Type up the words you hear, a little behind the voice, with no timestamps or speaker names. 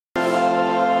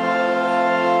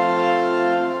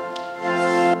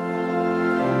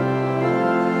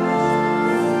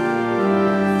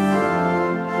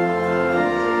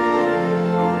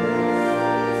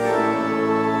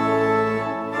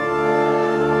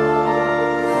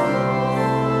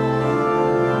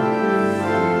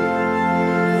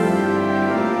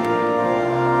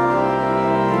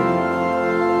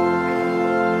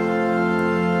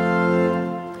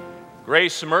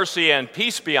Grace, mercy, and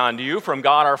peace be unto you from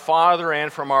God our Father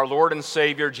and from our Lord and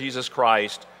Savior Jesus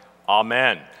Christ.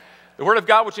 Amen. The Word of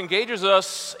God which engages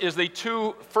us is the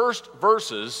two first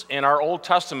verses in our Old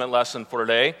Testament lesson for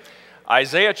today.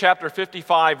 Isaiah chapter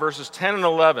 55, verses 10 and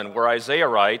 11, where Isaiah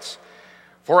writes,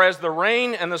 "For as the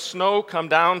rain and the snow come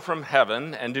down from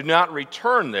heaven and do not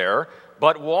return there,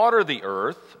 but water the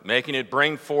earth, making it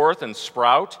bring forth and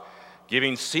sprout,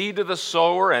 giving seed to the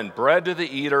sower and bread to the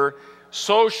eater,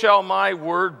 so shall my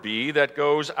word be that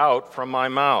goes out from my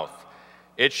mouth.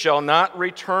 It shall not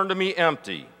return to me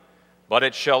empty, but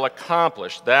it shall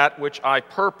accomplish that which I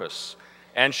purpose,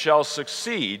 and shall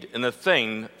succeed in the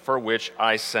thing for which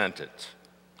I sent it."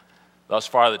 Thus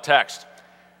far the text.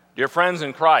 Dear friends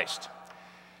in Christ,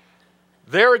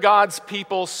 there God's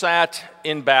people sat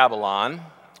in Babylon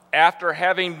after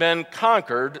having been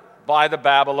conquered by the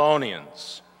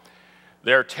Babylonians.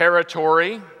 Their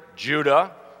territory,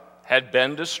 Judah, had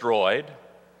been destroyed.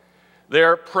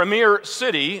 Their premier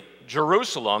city,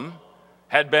 Jerusalem,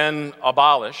 had been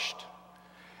abolished.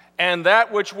 And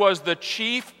that which was the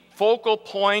chief focal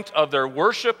point of their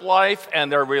worship life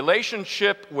and their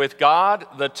relationship with God,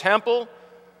 the temple,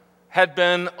 had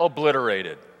been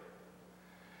obliterated.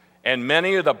 And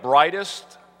many of the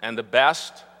brightest and the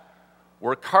best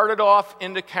were carted off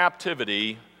into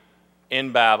captivity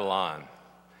in Babylon.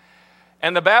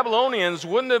 And the Babylonians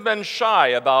wouldn't have been shy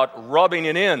about rubbing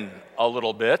it in a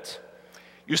little bit.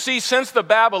 You see, since the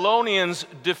Babylonians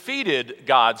defeated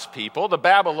God's people, the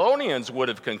Babylonians would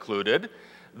have concluded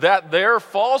that their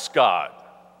false god,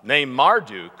 named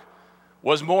Marduk,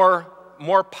 was more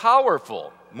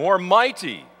powerful, more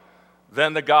mighty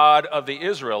than the God of the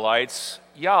Israelites,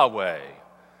 Yahweh.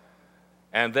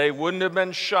 And they wouldn't have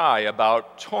been shy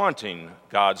about taunting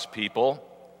God's people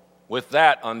with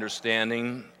that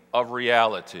understanding of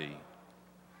reality.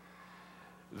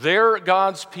 There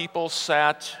God's people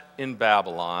sat in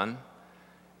Babylon,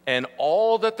 and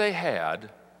all that they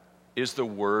had is the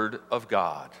Word of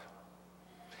God.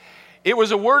 It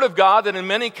was a Word of God that in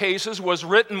many cases was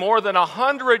written more than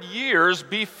 100 years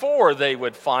before they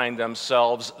would find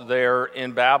themselves there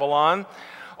in Babylon.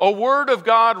 A Word of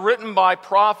God written by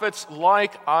prophets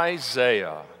like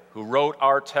Isaiah, who wrote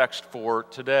our text for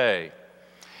today.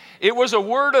 It was a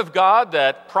Word of God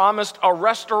that promised a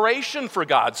restoration for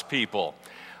God's people,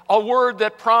 a word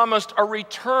that promised a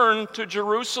return to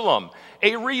Jerusalem,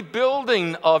 a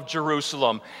rebuilding of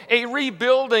Jerusalem, a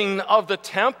rebuilding of the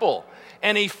temple,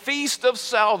 and a feast of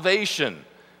salvation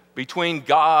between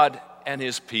God and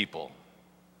His people.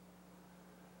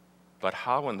 But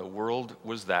how in the world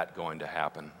was that going to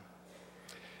happen?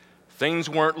 Things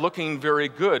weren't looking very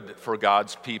good for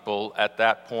God's people at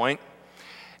that point.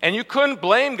 And you couldn't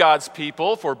blame God's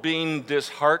people for being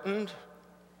disheartened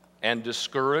and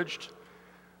discouraged,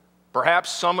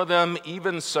 perhaps some of them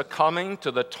even succumbing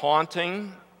to the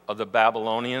taunting of the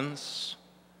Babylonians.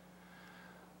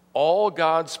 All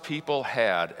God's people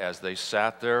had as they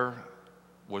sat there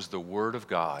was the Word of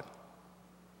God.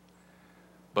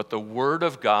 But the Word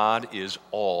of God is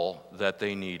all that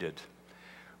they needed,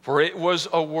 for it was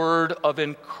a word of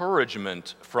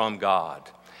encouragement from God.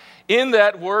 In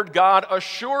that word, God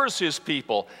assures His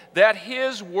people that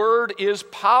His word is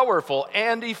powerful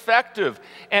and effective,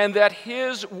 and that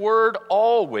His word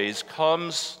always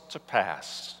comes to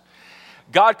pass.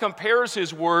 God compares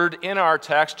His word in our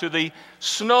text to the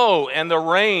snow and the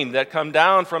rain that come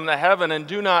down from the heaven and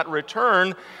do not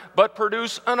return, but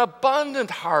produce an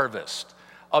abundant harvest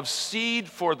of seed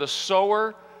for the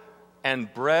sower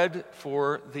and bread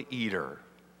for the eater.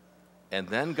 And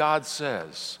then God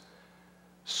says,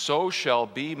 "So shall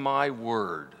be my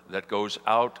word that goes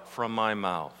out from my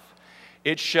mouth.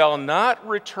 It shall not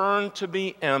return to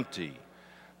me empty,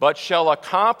 but shall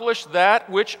accomplish that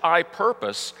which I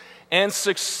purpose and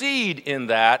succeed in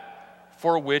that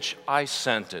for which I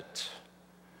sent it."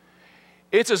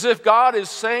 It's as if God is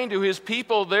saying to His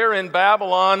people there in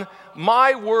Babylon,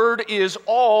 my word is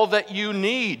all that you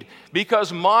need,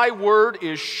 because my word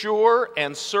is sure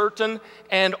and certain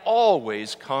and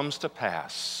always comes to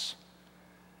pass.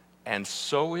 And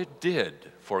so it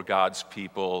did for God's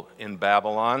people in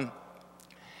Babylon.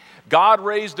 God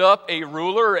raised up a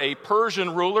ruler, a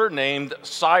Persian ruler named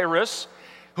Cyrus,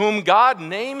 whom God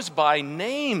names by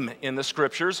name in the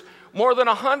Scriptures more than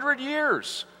 100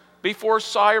 years before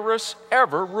Cyrus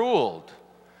ever ruled.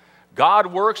 God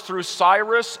works through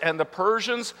Cyrus and the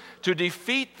Persians to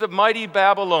defeat the mighty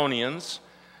Babylonians,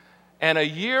 and a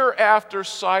year after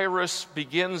Cyrus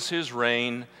begins his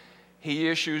reign, he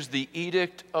issues the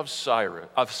Edict of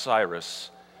Cyrus,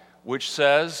 which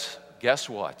says, guess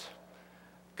what?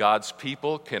 God's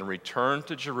people can return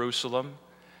to Jerusalem,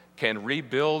 can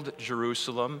rebuild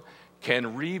Jerusalem,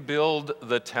 can rebuild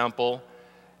the temple,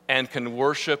 and can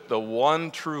worship the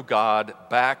one true God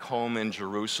back home in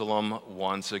Jerusalem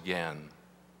once again.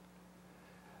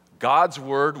 God's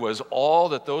word was all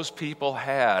that those people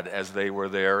had as they were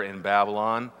there in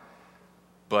Babylon,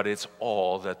 but it's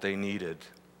all that they needed.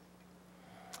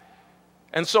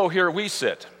 And so here we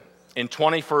sit in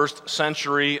 21st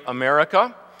century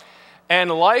America, and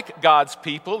like God's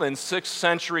people in 6th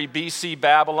century BC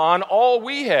Babylon, all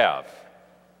we have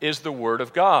is the Word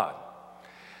of God.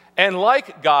 And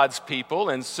like God's people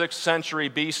in 6th century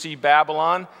BC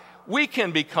Babylon, we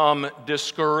can become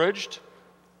discouraged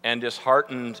and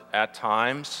disheartened at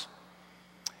times.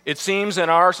 It seems in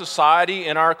our society,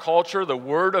 in our culture, the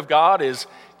Word of God is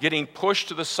getting pushed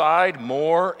to the side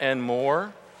more and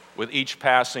more with each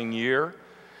passing year.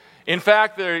 In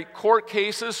fact, the court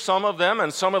cases, some of them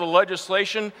and some of the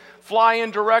legislation, fly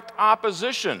in direct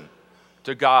opposition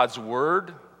to God's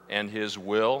Word and His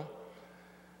will.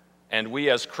 And we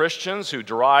as Christians who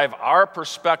derive our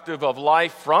perspective of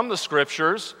life from the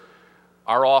Scriptures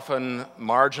are often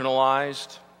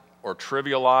marginalized or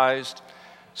trivialized,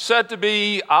 said to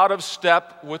be out of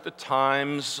step with the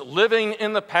times, living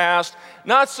in the past,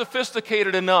 not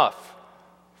sophisticated enough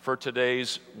for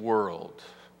today's world.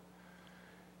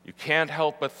 You can't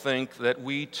help but think that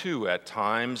we too, at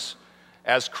times,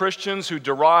 as Christians who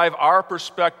derive our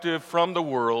perspective from the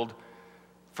world,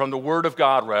 from the Word of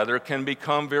God rather, can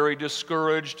become very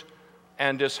discouraged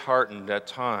and disheartened at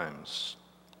times.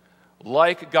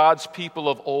 Like God's people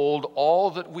of old,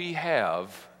 all that we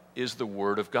have is the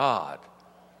Word of God.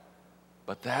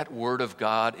 But that Word of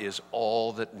God is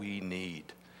all that we need.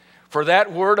 For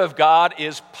that Word of God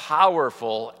is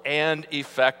powerful and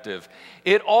effective.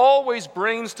 It always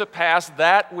brings to pass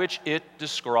that which it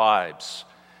describes.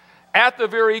 At the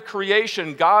very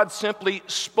creation, God simply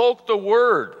spoke the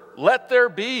word, "Let there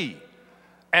be,"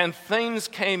 and things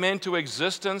came into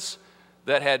existence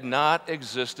that had not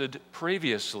existed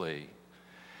previously.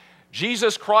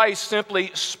 Jesus Christ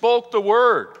simply spoke the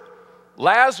word,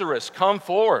 "Lazarus, come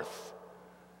forth."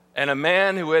 And a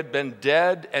man who had been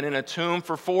dead and in a tomb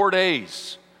for 4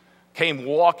 days came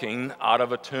walking out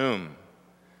of a tomb.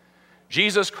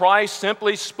 Jesus Christ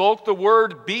simply spoke the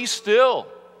word, "Be still."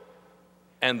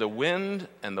 And the wind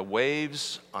and the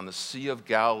waves on the Sea of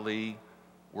Galilee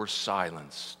were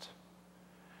silenced.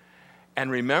 And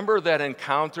remember that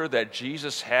encounter that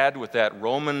Jesus had with that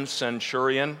Roman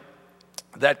centurion,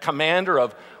 that commander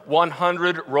of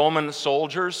 100 Roman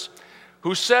soldiers,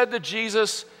 who said to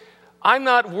Jesus, "I'm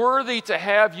not worthy to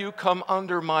have you come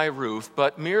under my roof,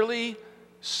 but merely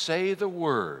say the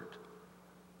word,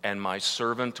 and my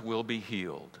servant will be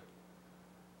healed."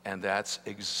 And that's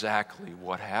exactly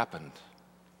what happened.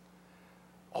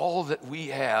 All that we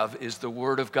have is the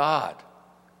Word of God.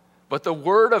 But the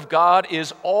Word of God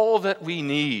is all that we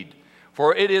need,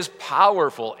 for it is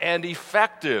powerful and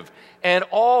effective and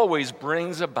always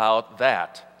brings about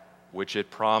that which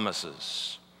it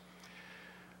promises.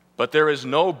 But there is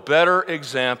no better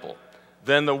example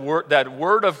than that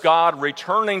Word of God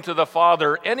returning to the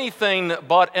Father anything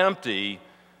but empty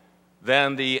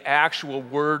than the actual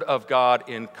Word of God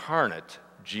incarnate,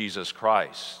 Jesus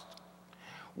Christ.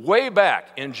 Way back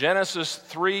in Genesis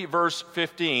 3, verse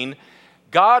 15,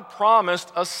 God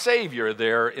promised a Savior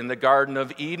there in the Garden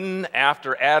of Eden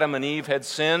after Adam and Eve had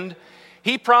sinned.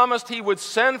 He promised He would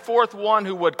send forth one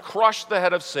who would crush the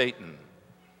head of Satan.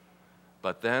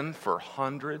 But then for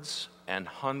hundreds and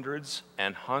hundreds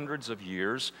and hundreds of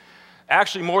years,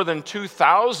 actually more than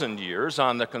 2,000 years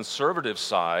on the conservative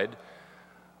side,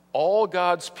 all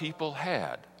God's people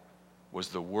had was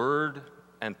the word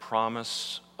and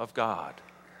promise of God.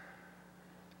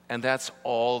 And that's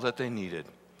all that they needed.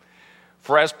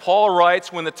 For as Paul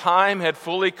writes, when the time had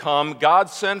fully come, God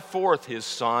sent forth His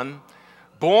Son,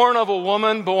 born of a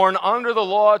woman, born under the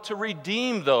law, to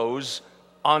redeem those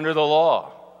under the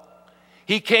law.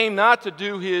 He came not to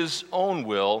do His own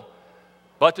will,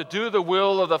 but to do the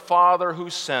will of the Father who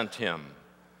sent Him.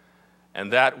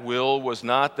 And that will was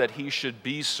not that He should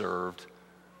be served,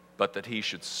 but that He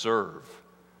should serve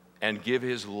and give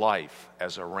His life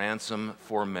as a ransom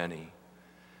for many.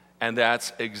 And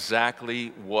that's exactly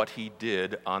what He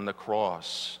did on the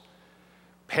cross,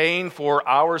 paying for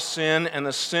our sin and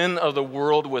the sin of the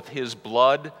world with His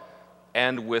blood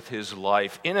and with His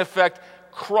life. In effect,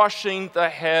 crushing the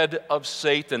head of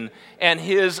Satan and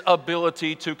his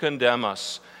ability to condemn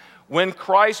us. When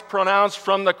Christ pronounced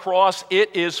from the cross,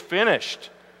 "It is finished,"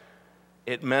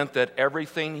 it meant that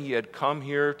everything He had come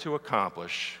here to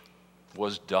accomplish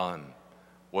was done,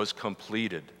 was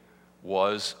completed,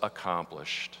 was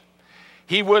accomplished.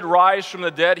 He would rise from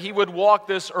the dead. He would walk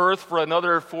this earth for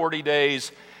another 40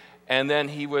 days, and then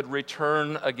he would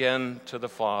return again to the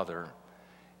Father.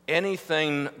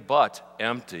 Anything but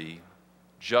empty,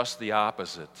 just the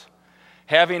opposite,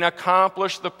 having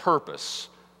accomplished the purpose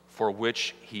for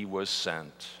which he was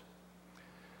sent.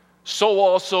 So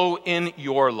also in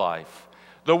your life,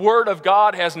 the Word of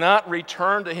God has not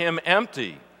returned to him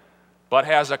empty, but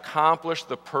has accomplished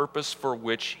the purpose for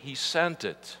which he sent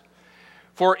it.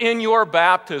 For in your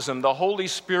baptism, the Holy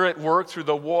Spirit worked through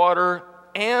the water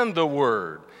and the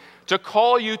Word to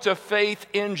call you to faith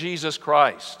in Jesus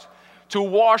Christ, to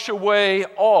wash away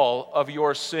all of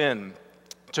your sin,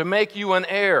 to make you an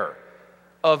heir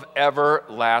of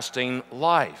everlasting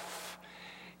life.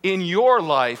 In your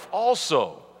life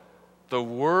also, the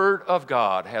Word of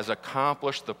God has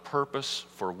accomplished the purpose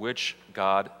for which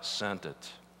God sent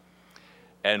it.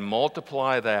 And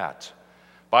multiply that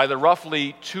by the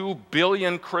roughly 2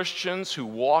 billion Christians who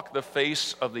walk the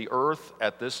face of the earth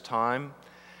at this time,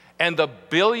 and the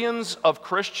billions of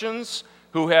Christians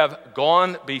who have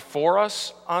gone before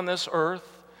us on this earth.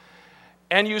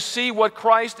 And you see what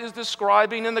Christ is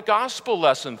describing in the gospel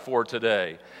lesson for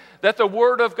today, that the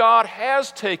Word of God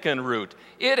has taken root.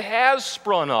 It has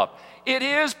sprung up. It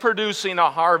is producing a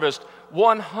harvest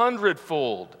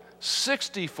 100-fold,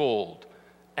 60-fold,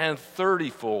 and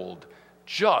 30-fold,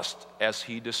 just as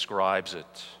he describes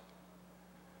it.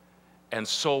 And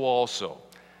so also,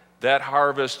 that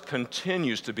harvest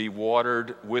continues to be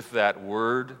watered with that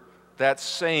Word, that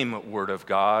same Word of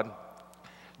God.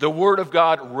 The Word of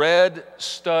God read,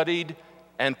 studied,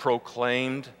 and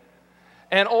proclaimed,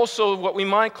 and also what we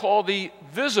might call the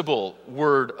visible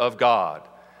Word of God,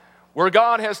 where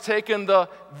God has taken the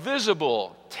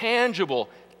visible, tangible,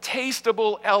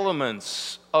 tasteable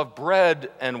elements of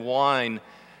bread and wine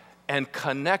and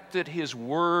connected his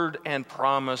word and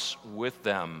promise with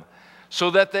them,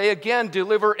 so that they again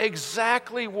deliver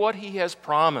exactly what he has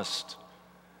promised,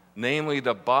 namely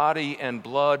the body and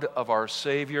blood of our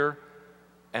Savior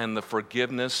and the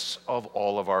forgiveness of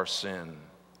all of our sin.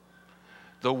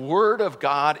 The Word of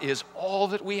God is all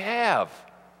that we have,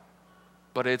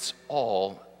 but it's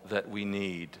all that we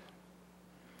need.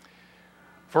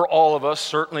 For all of us,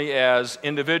 certainly as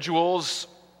individuals,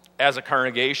 as a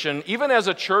congregation, even as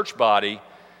a church body,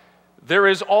 there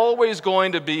is always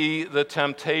going to be the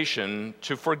temptation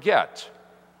to forget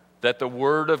that the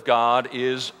Word of God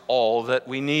is all that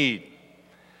we need.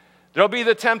 There'll be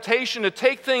the temptation to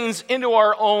take things into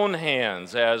our own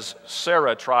hands, as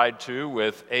Sarah tried to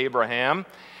with Abraham,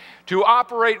 to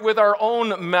operate with our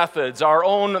own methods, our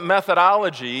own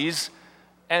methodologies,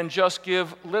 and just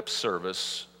give lip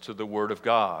service to the Word of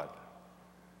God.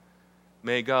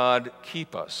 May God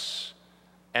keep us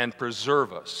and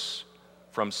preserve us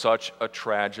from such a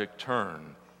tragic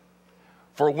turn.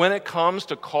 For when it comes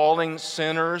to calling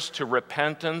sinners to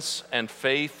repentance and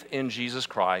faith in Jesus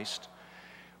Christ,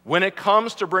 when it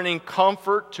comes to bringing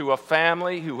comfort to a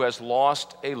family who has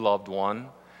lost a loved one,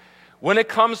 when it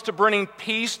comes to bringing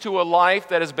peace to a life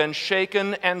that has been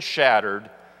shaken and shattered,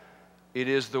 it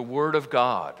is the Word of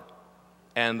God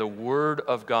and the Word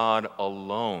of God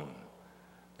alone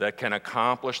that can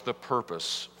accomplish the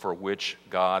purpose for which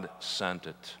God sent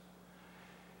it.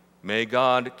 May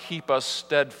God keep us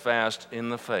steadfast in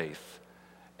the faith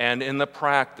and in the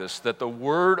practice that the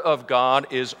Word of God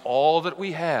is all that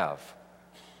we have,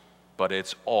 but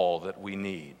it's all that we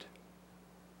need.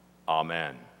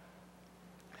 Amen.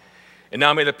 And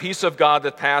now may the peace of God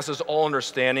that passes all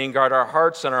understanding guard our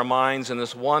hearts and our minds in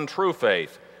this one true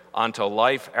faith unto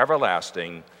life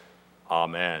everlasting.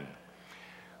 Amen.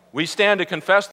 We stand to confess